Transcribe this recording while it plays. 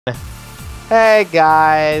Hey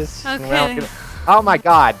guys. Okay. Oh my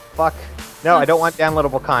god. Fuck. No, I don't want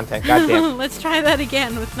downloadable content. Goddamn. Let's try that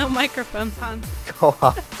again with no microphones on. Go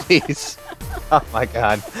off, please. Oh my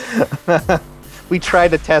god. We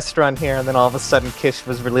tried a test run here, and then all of a sudden Kish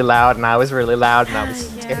was really loud, and I was really loud, and I was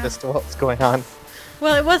scared as to what was going on.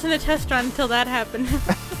 Well, it wasn't a test run until that happened.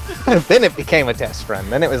 Then it became a test run.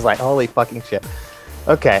 Then it was like, holy fucking shit.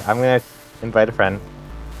 Okay, I'm gonna invite a friend.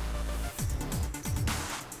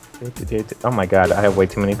 Oh my god, I have way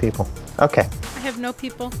too many people. Okay. I have no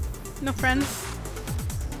people. No friends.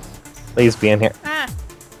 Please be in here. Ah.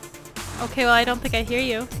 Okay, well, I don't think I hear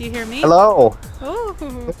you. Do you hear me? Hello. Oh,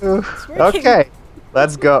 it's working. Okay.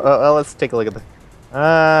 Let's go. Let's take a look at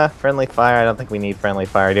the... friendly fire. I don't think we need friendly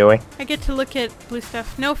fire, do we? I get to look at blue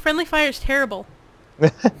stuff. No, friendly fire is terrible.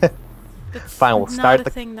 Fine, we'll start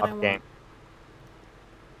the thing that I game. want.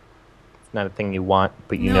 It's not a thing you want,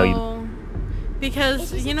 but you know you...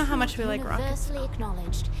 Because you know how much we like rockets. Universally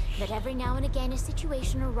acknowledged that every now and again a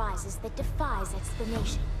situation arises that defies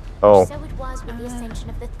explanation. Oh. So it was with the ascension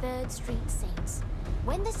of the Third Street Saints.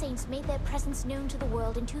 When the Saints made their presence known to the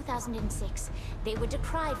world in 2006, they were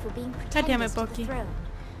decried for being pretenders to the throne.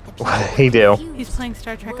 What did he do? He's playing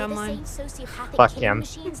Star Trek Online. Fuck him.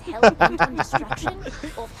 Machines hell-bent on destruction,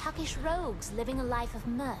 or puckish rogues living a life of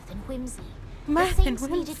mirth and whimsy. The Saints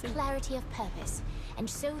needed clarity of purpose, and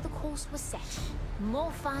so the course was set.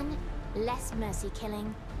 More fun, less mercy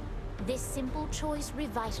killing. This simple choice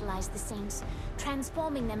revitalized the Saints,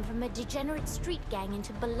 transforming them from a degenerate street gang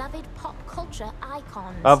into beloved pop culture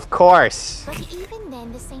icons. Of course. But even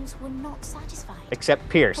then, the Saints were not satisfied. Except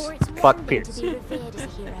Pierce. For it's Fuck one thing Pierce. to be revered as a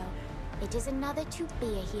hero. It is another to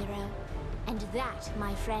be a hero. And that,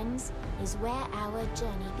 my friends, is where our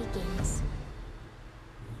journey begins.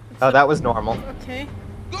 Oh, that was normal. Okay.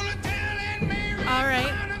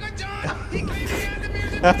 Alright.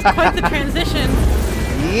 It's quite the transition.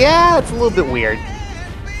 Yeah, it's a little bit weird.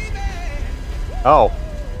 Oh.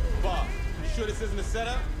 Boss, you sure this isn't a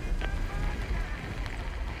setup?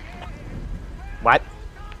 What?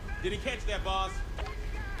 Did he catch that, boss?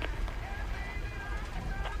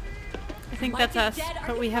 I think that's us,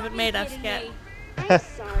 but we haven't made us yet. I'm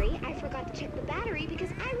sorry, I forgot to check the battery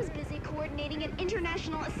because I was busy coordinating an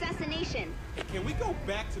international assassination. Hey, can we go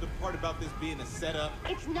back to the part about this being a setup?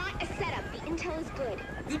 It's not a setup. The intel is good.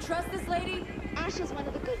 You trust this lady? Asha's one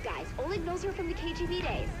of the good guys. Oleg knows her from the KGB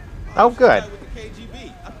days. Oh, good. With the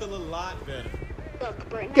KGB, I feel a lot better. Look,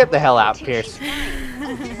 Bert, Get the hell out, Pierce. Oh,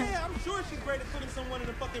 yeah, I'm sure she's great at putting someone in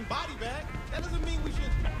a fucking body bag. That doesn't mean we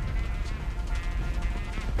should...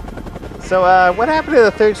 So, what happened to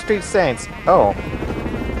the Third Street Saints? Oh.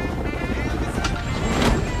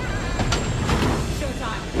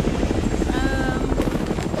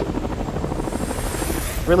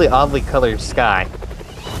 Really oddly colored sky.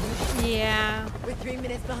 Yeah. We're 3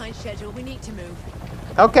 minutes behind schedule. We need to move.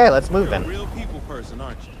 Okay, let's move You're a then. real people person,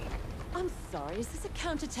 aren't you? I'm sorry, is this a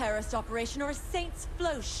counter-terrorist operation or a Saints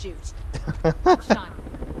flow shoot? Shine.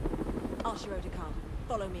 Asha Otakar,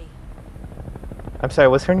 follow me. I'm sorry,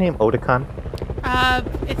 was her name Otakon?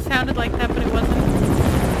 It sounded like that, but it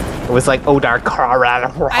wasn't. It was like Odar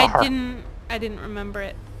Kara. I didn't remember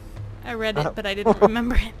it. I read it, but I didn't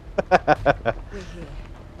remember it. We're here.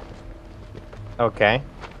 Okay.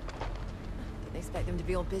 Didn't expect them to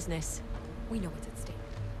be all business. We know what's at stake.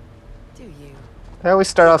 Do you? I always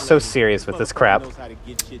start off so serious with this crap. Knows how to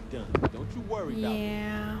get shit done. Don't you worry about it.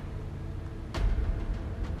 Yeah.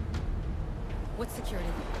 What's security?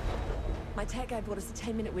 My tech guy brought us a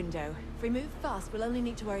 10-minute window. If we move fast, we'll only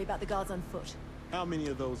need to worry about the guards on foot. How many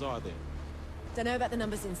of those are there? Don't know about the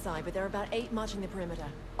numbers inside, but there are about 8 marching the perimeter.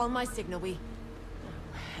 On my signal, we...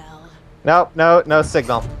 Oh, hell. Nope, no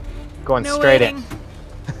signal. Going No straight waiting. in.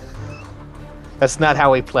 That's not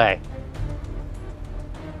how we play.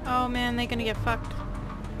 Oh man, they're gonna get fucked.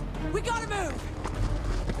 We gotta move!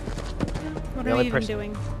 What The are we only even person-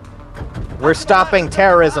 doing? We're stopping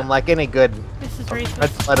terrorism like any good This is racist.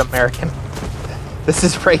 red-blood American. This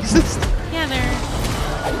is racist. Yeah, they're...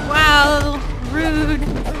 Wow, rude.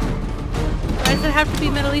 Why does it have to be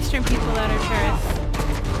Middle Eastern people that are terrorists?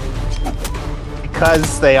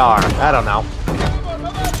 Because they are. I don't know.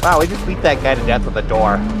 Wow, we just beat that guy to death with a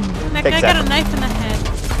door. That Takes guy got a effort. knife in the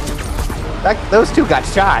head. Those two got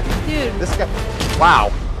shot. Dude. This guy...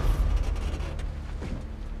 Wow.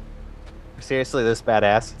 Seriously, this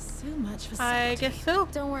badass? So much for I subtlety. guess so.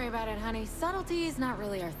 Don't worry about it, honey. Subtlety is not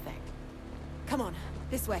really our thing. Come on,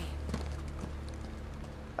 this way.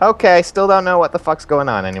 Okay, still don't know what the fuck's going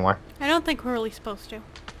on anymore. I don't think we're really supposed to.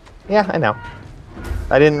 Yeah, I know.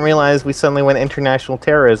 I didn't realize we suddenly went international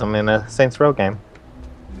terrorism in a Saints Row game.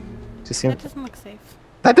 Just seems... That doesn't look safe.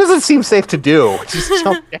 That doesn't seem safe to do. Just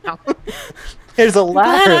jump down. There's a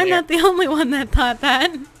ladder Glad I'm there. not the only one that thought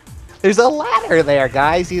that. There's a ladder there,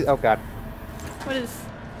 guys. Oh, God. What is...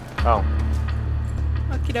 Oh.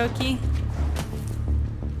 Okie dokie.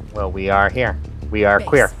 Well, we are here. We are Base,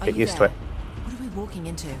 queer. are Get you used to there? it. What are we walking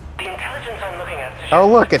into? The intelligence I'm looking at. Oh,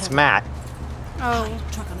 look, it's Matt. Oh,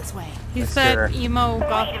 Truck on its way. he's Mr. that emo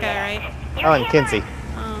golf guy, right? Oh, and Kinsey.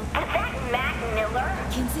 Oh. Is that Matt Miller?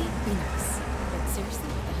 Kinsey, be nice. But seriously,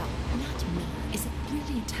 what the hell? Matt Miller is a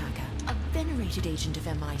brilliant hacker, a venerated agent of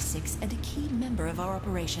MI6, and a key member of our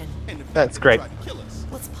operation. That's great.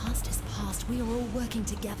 What's past is past. We are all working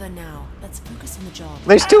together now. Let's focus on the job.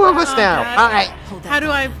 There's two of us Oh, now. God. All right. Hold that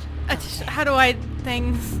How do I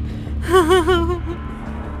things?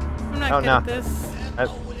 I'm not Oh, good no. at this.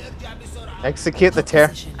 Execute the terror.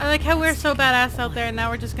 position. I like how we're so badass out there and now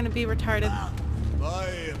we're just gonna be retarded.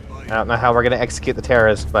 I don't know how we're gonna execute the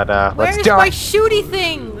terrorists, but let's Where's do my it. shooty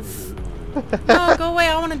things? No, go away,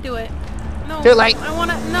 I wanna do it. No. Too late. I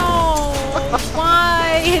wanna no.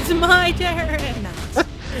 Why? It's my turn.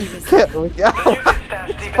 There we go.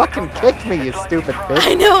 Fucking kicked me, you stupid I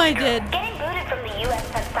bitch. know I did. Getting booted from the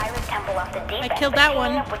USS Cyrus Temple off the deep I end, killed but that teaming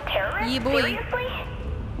one. up with terrorists? Yeah, boy. Seriously?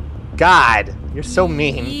 God, you're so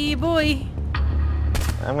mean. Yeah, boy.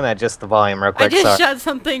 I'm gonna adjust the volume real I quick. just Sorry. shot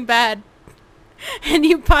something bad. And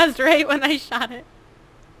you paused right when I shot it.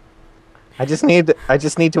 I just need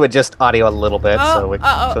to adjust audio a little bit so we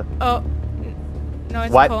can. No,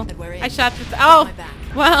 it's What? cool. Don't worry. I shot this. Oh, My back.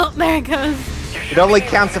 well, there it goes. It only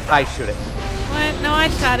counts if I shoot it. What? No, I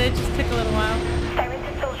shot it. It just took a little while. Cyrus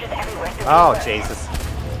has soldiers everywhere through the Oh US. Jesus.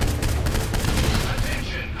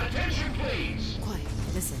 Quiet.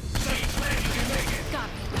 Listen. Oh,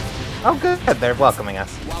 Oh good. They're welcoming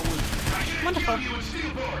us. wonderful.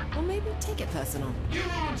 Or maybe take it personal.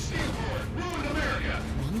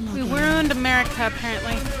 We ruined America,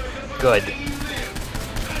 apparently. Good.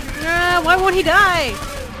 Why won't he die?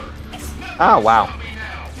 Oh wow.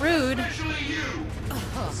 Rude.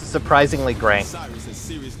 Surprisingly gray. Cyrus has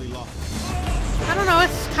seriously lost. I don't know.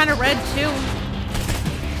 It's kind of red too.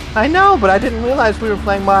 I know, but I didn't realize we were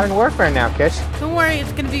playing Modern Warfare now, Kish. Don't worry.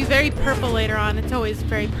 It's gonna be very purple later on. It's always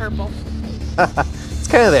very purple. It's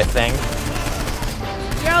kind of their thing.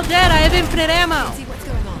 You're all dead. I have infinite ammo. See what's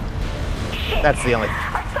going on. That's the only.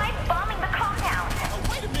 Our side's bombing the compound. Oh,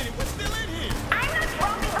 wait a minute, we're still in here. I'm not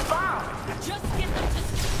dropping the bomb.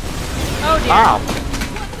 Oh dear. Wow.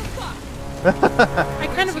 I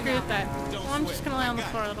kind of agree with that. Well, I'm just gonna lay on the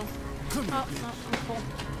floor a little. Oh, no, I'm cool.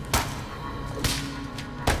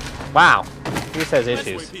 Wow. Here's has This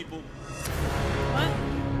way, issues. people.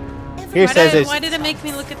 What? Here says Why it's did it make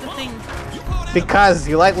me look at the thing? because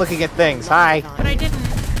you like looking at things. Hi. But I didn't.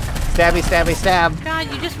 Stabby, stabby, stab. God,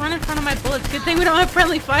 you just run in front of my bullets. Good thing we don't have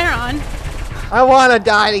friendly fire on. I want to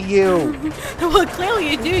die to you. Well, clearly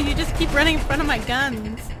you do. You just keep running in front of my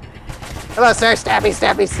guns. Hello, sir. Stabby,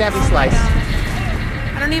 stabby, stabby, slice.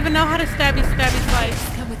 I don't even know how to stabby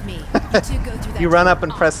slice. Come with me. You two go through that You run door. up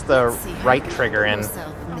and press the Let's see how right you trigger in.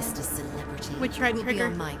 yourself, Mr. Celebrity. Which right We'll be trigger?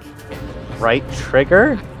 on mic. Right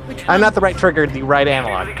trigger? Which I'm one? not the right trigger, the right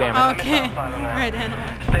analog. Damn it. Okay. Right,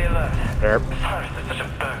 analog. Stay alert. Derp. Cyrus is such a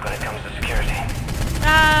bug when it comes to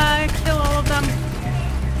security. Kill all of them.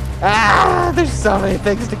 Ah, there's so many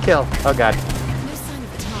things to kill. Oh god. No sign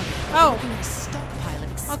of the target. Oh. Looking at a stockpile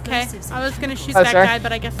of Okay. explosives I and was gonna shoot Oh, that sorry. guy,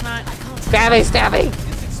 but I guess not. Stabby,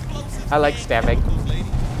 stabby. I like stabbing.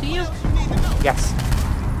 Do you? Yes.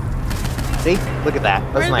 See? Look at that.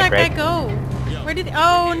 Where Wasn't did that that great? guy go? Where did?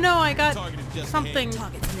 Oh no, I got something.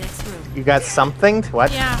 Target's in the next room. You got something?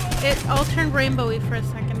 What? Yeah, it all turned rainbowy for a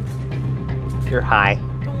second. You're high.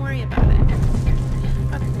 Don't worry about it.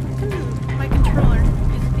 My controller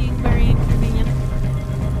is being very inconvenient.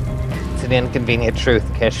 It's an inconvenient truth,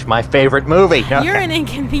 Kish. My favorite movie. No, You're an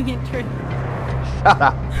inconvenient truth. Shut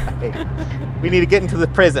up. Hey, we need to get into the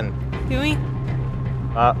prison. Do we?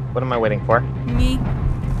 What am I waiting for? Me?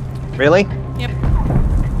 Really? Yep.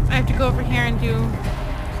 I have to go over here and do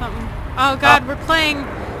something. Oh god, we're playing.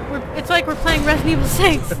 It's like we're playing Resident Evil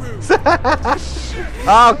 6.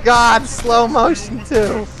 Oh god, slow motion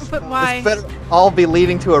too. But why? This better all be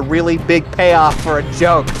leading to a really big payoff for a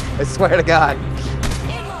joke. I swear to God.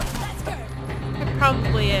 It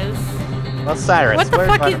probably is. Well, Cyrus, What the where-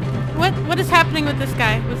 fuck is? What is happening with this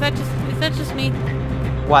guy? Was that just? Is that just me?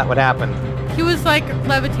 What happened? He was like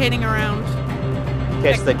levitating around.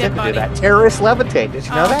 Kish, Like they dead tend to body. do that. Terrorists levitate. Did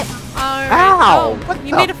you know that? Alright. Ow! Oh, What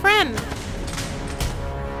you the- made a friend.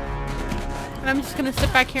 And I'm just gonna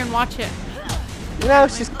sit back here and watch it. You know,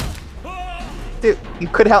 it's just. Dude, you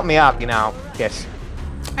could help me up, you know, Kish.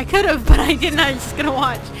 I could have, but I didn't. I was just gonna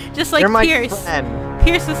watch, just like You're my Pierce. friend.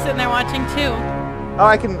 Pierce is sitting there watching too.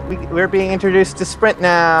 Oh, we're being introduced to sprint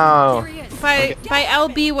now. By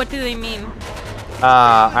LB, what do they mean?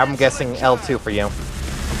 I'm guessing L2 for you.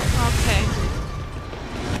 Okay.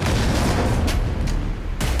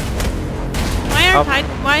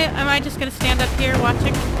 Why am I just gonna stand up here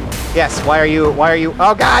watching? Yes, why are you,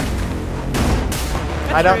 oh god!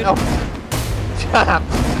 That's I don't rude. know. Shut up.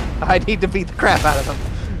 I need to beat the crap out of them.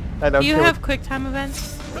 I don't Do you care have quick time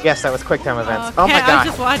events? Yes, that was quick time events. Okay, Oh my I god. was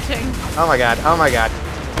just watching. Oh my god, oh my god.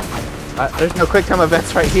 There's no quick time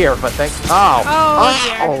events right here, but thanks. Oh!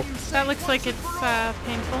 Oh dear. That looks like it's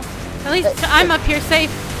painful. At least I'm up here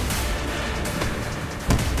safe.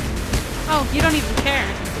 Oh, you don't even care.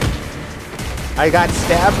 I got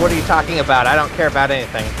stabbed? What are you talking about? I don't care about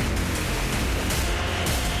anything.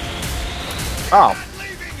 Oh.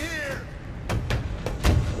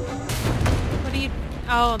 What are you...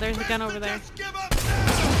 Oh, there's a gun over there.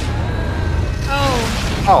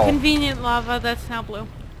 Oh. Oh. Convenient lava, that's now blue.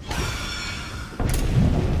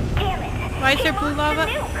 Why is there blue lava?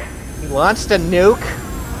 He launched a nuke?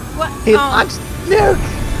 What? He launched a nuke!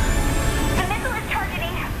 The missile is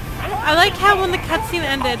targeting. I like how when the cutscene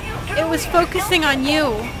ended, it was focusing on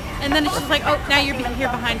you, and then it's just like, oh, now you're here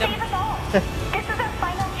behind him. This is our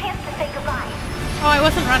final chance to say goodbye. Oh, I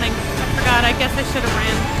wasn't running. I forgot. I guess I should have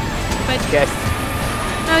ran. But Yes.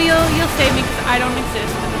 no, you'll save me because I don't exist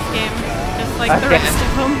in this game, just like the Okay. rest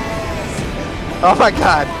of them. Oh my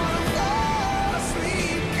god.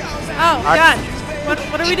 Oh God!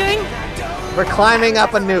 What are we doing? We're climbing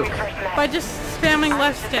up a nuke. By just spamming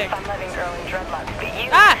left stick. I'm loving girl in dreadlocks, but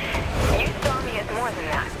Ah! you saw me as more than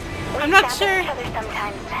that. We I'm not stab sure. each other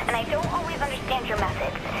sometimes, and I don't always understand your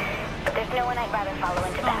methods. But there's no one I'd rather follow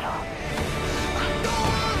into battle.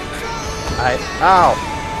 Oh.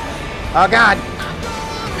 Oh god.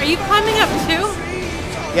 Are you climbing up too?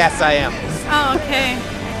 Yes, I am. Oh, okay.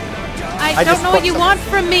 I I don't just know what put you some- want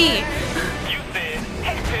from me. You said,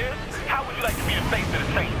 hey, Pierce, how would you like to be the face of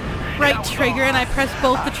the Saints? Right trigger, and I press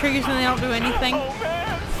both the triggers and they don't do anything.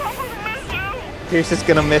 Pierce is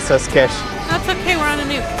gonna miss us, Kish. That's okay. We're on a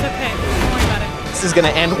nuke. It's okay. Don't worry about it. This is gonna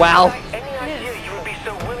end well. Any idea you would be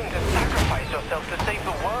so willing to sacrifice yourself to save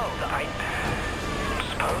the world? I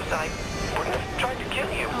suppose I wouldn't have tried to kill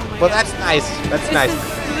you. Oh my Well, God. that's nice. That's nice.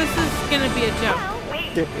 This is gonna be a joke. We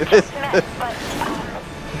just met, but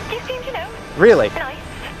you seem to know. Really? Nice.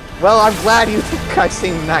 Well, I'm glad you think I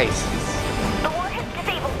seem nice. The war has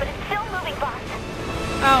disabled, but it's still moving, boss.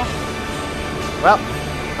 Oh. Well,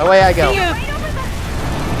 away I go. See you. Right over the...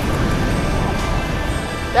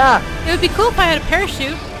 Yeah. It would be cool if I had a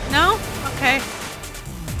parachute. No? Okay.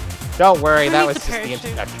 Don't worry, Who that needs was a just the parachute?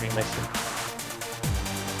 introductory mission.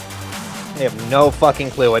 I have no fucking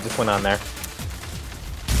clue what just went on there.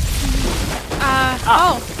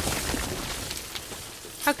 Oh.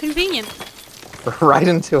 How convenient. Right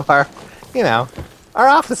into our, our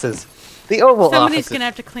offices. The Oval Somebody's offices. gonna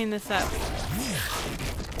have to clean this up.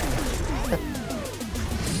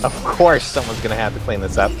 Of course someone's gonna have to clean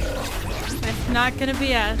this up. It's not gonna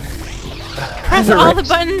be us. Press all the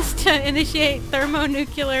buttons to initiate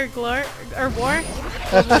thermonuclear war.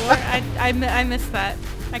 I missed that.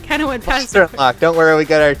 I kind of went past Cluster it. unlocked. Don't worry, we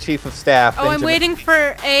got our chief of staff. Oh, I'm Benjamin. waiting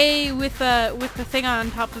for A with the thing on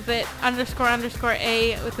top of it. Underscore underscore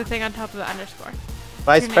A with the thing on top of the underscore.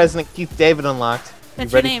 Vice your name? President Keith David unlocked.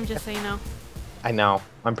 That's You your ready? name, just so you know. I know.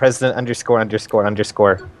 I'm President underscore underscore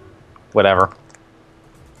underscore. Whatever.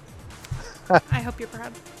 I hope you're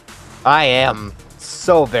proud. I am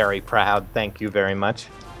so very proud. Thank you very much.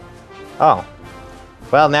 Oh.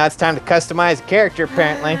 Well, now it's time to customize a character,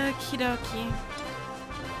 apparently. Okie dokie.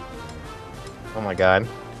 Oh my god.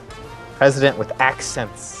 President with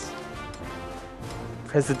accents.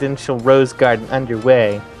 Presidential rose garden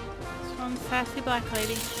underway. This one's sassy black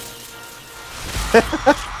lady.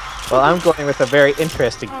 Well, I'm going with a very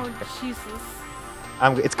interesting. Oh,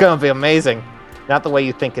 Jesus. It's going to be amazing. Not the way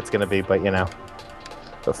you think it's going to be, but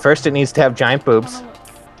But first it needs to have giant boobs.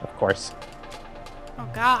 Of course. Oh,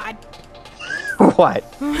 God. What?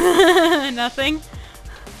 Nothing.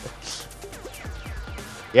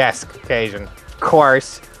 Yes, Caucasian. Of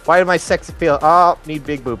course. Why did my sex appeal? Oh, need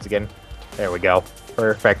big boobs again. There we go.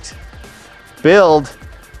 Perfect. Build.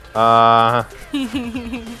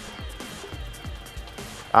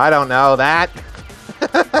 I don't know that.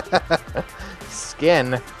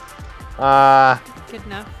 Skin. Good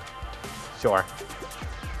enough. Sure.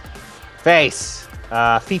 Face.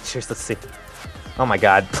 Features. Let's see. Oh my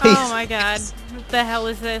god, please. Oh my God. What the hell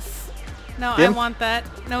is this? No, I Dim? want that.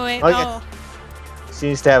 No, wait. Okay. Oh. She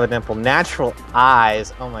needs to have a dimple. Natural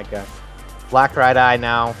eyes. Oh my god. Black right eye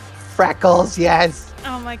now. Freckles, yes.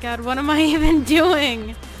 Oh my god, what am I even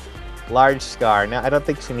doing? Large scar. No, I don't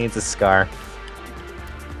think she needs a scar.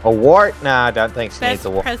 A wart? No, I don't think she needs Best a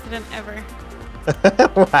wart. president ever.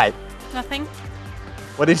 What? Nothing?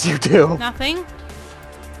 What did you do? Nothing?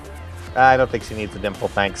 I don't think she needs a dimple,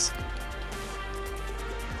 thanks.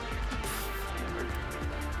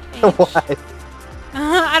 H. What?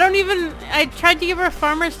 I don't even... I tried to give her a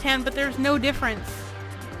farmer's tan, but there's no difference.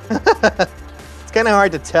 It's kind of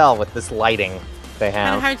hard to tell with this lighting they Kind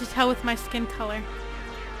have. of hard to tell with my skin color.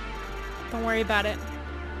 Don't worry about it.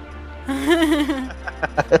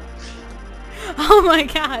 Oh my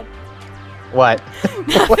god. What?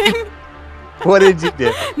 Nothing. What did you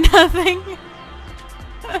do? Nothing.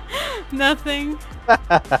 Nothing.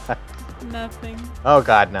 Nothing. Oh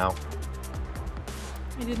god, no.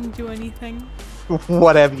 I didn't do anything.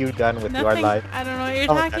 What have you done with your Nothing. life? I don't know what you're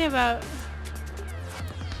Oh, talking okay. about.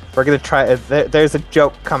 We're gonna try. There's a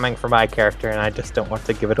joke coming for my character, and I just don't want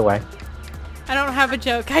to give it away. I don't have a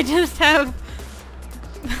joke. I just have...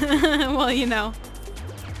 well, you know.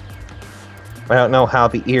 I don't know how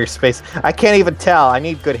the ear space. I can't even tell. I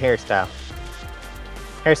need good hairstyle.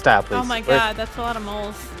 Hairstyle, please. Oh my god, that's a lot of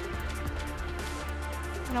moles.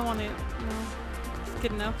 I don't want to... No. It's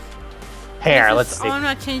good enough. Hair. This Let's is- see. Oh, I'm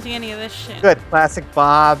not changing any of this shit. Good. Classic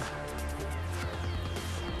Bob.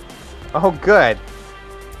 Oh, good.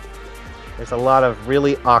 There's a lot of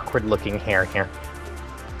really awkward looking hair here.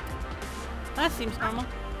 That seems normal.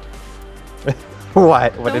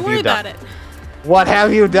 What? What Don't have worry you done? about it. What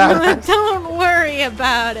have you done? Don't worry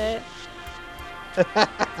about it.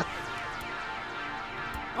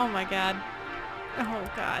 Oh my god.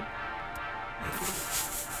 Oh god.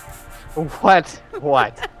 What?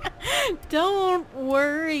 What? Don't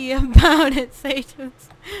worry about it, Satan.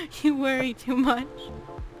 You worry too much.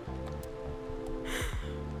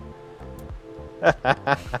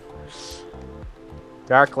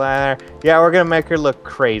 Dark ladder. Yeah, we're gonna make her look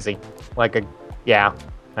crazy. Like a... Yeah.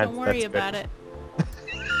 Don't worry about it.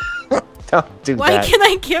 Don't do Why that. can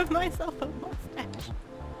I give myself a mustache?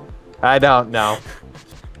 I don't know.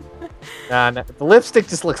 No, the lipstick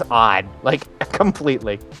just looks odd. Like,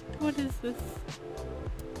 completely. What is this?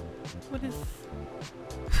 What is...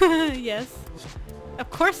 Yes. Of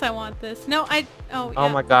course I want this. No, I... Oh, Oh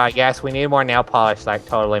yeah. my god, yes, we need more nail polish, like,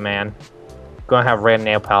 totally, man. Gonna have red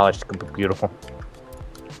nail polish, it's gonna be beautiful.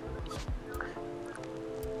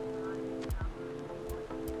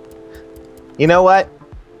 You know what?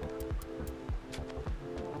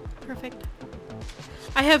 Perfect.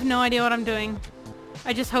 I have no idea what I'm doing.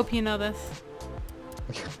 I just hope you know this.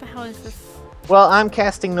 What the hell is this? Well, I'm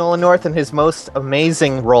casting Nolan North in his most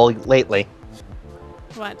amazing role lately.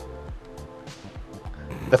 What?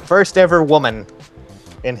 The first ever woman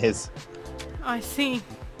in his... Oh, I see.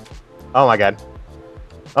 Oh my god.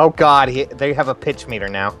 Oh god, they have a pitch meter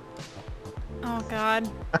now. Oh god.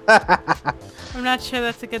 I'm not sure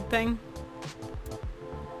that's a good thing.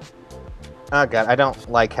 Oh god, I don't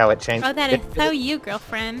like how it changed. Oh, that is so you,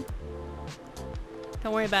 girlfriend.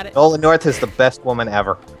 Don't worry about it. Nolan North is the best woman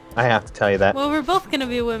ever. I have to tell you that. Well, we're both gonna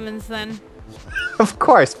be women's then. Of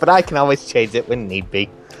course, but I can always change it when need be.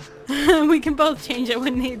 We can both change it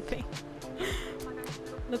when need be.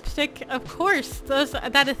 Lipstick, of course.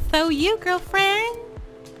 That is so you, girlfriend.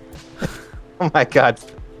 Oh my god.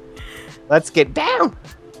 Let's get down!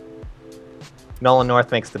 Nolan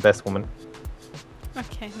North makes the best woman.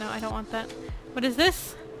 Okay, no, I don't want that. What is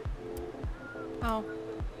this? Oh.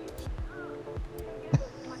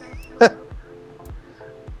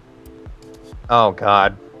 Oh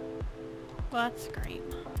god. Well, that's great.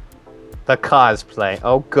 The cosplay.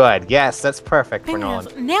 Oh good. Yes, that's perfect for Nolan.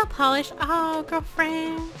 Fingernails, nail polish. Oh,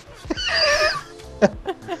 girlfriend.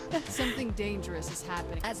 Something dangerous is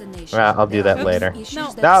happening. As a nation, Well, I'll do that Oops. later.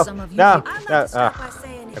 No. No, no, no.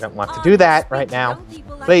 I don't want to do that right now.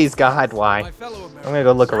 Please, God, why? I'm gonna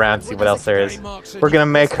go look around, see what else there is. We're gonna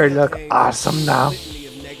make her look awesome now.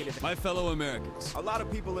 My fellow Americans. A lot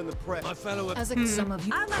of people in the press. My fellow... As a, some of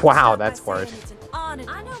you. Wow, that's worse. I know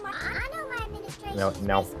my administration. No,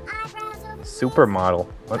 no. Eyebrows over Supermodel.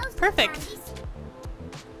 What? Perfect.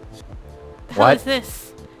 The hell What? is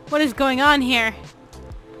this? What is going on here?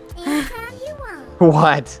 anytime you want.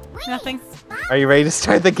 What? Nothing. Are you ready to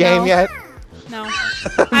start the game No. yet? No.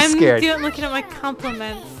 I'm scared. Looking at my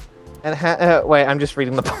compliments. And wait, I'm just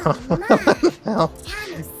reading the bottom. No.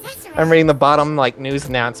 I'm reading the bottom like news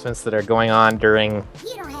announcements that are going on during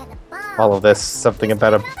You don't have the bomb. all of this. Something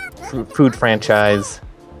about a food franchise.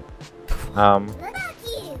 What about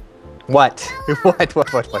you? What?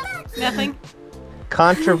 What? Nothing.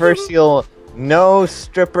 Controversial No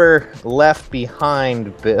stripper left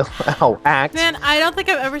behind, Bill. Oh, act. Man, I don't think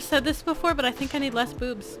I've ever said this before, but I think I need less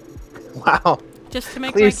boobs. Wow. Just to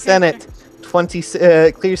make Clear my Senate.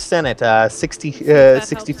 character. Clear Senate.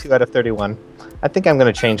 62 out of 31. I think I'm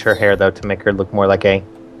gonna change her hair though to make her look more like a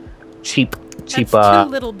cheap. That's too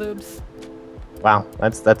little boobs. Wow,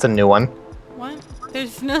 that's a new one. What?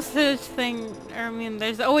 There's no such thing. I mean,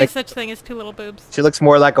 there's always such thing as too little boobs. She looks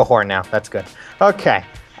more like a whore now. That's good. Okay.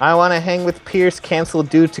 I want to hang with Pierce. Canceled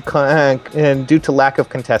due to lack of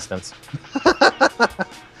contestants.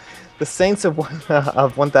 The Saints of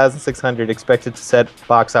 1,600 expected to set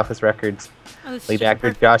box office records. Oh, Lead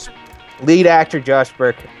actor Josh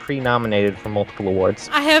Burke pre-nominated for multiple awards.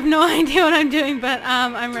 I have no idea what I'm doing, but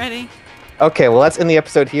I'm ready. Okay, well let's end the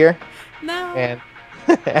episode here. No. And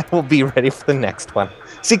we'll be ready for the next one.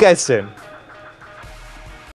 See you guys soon.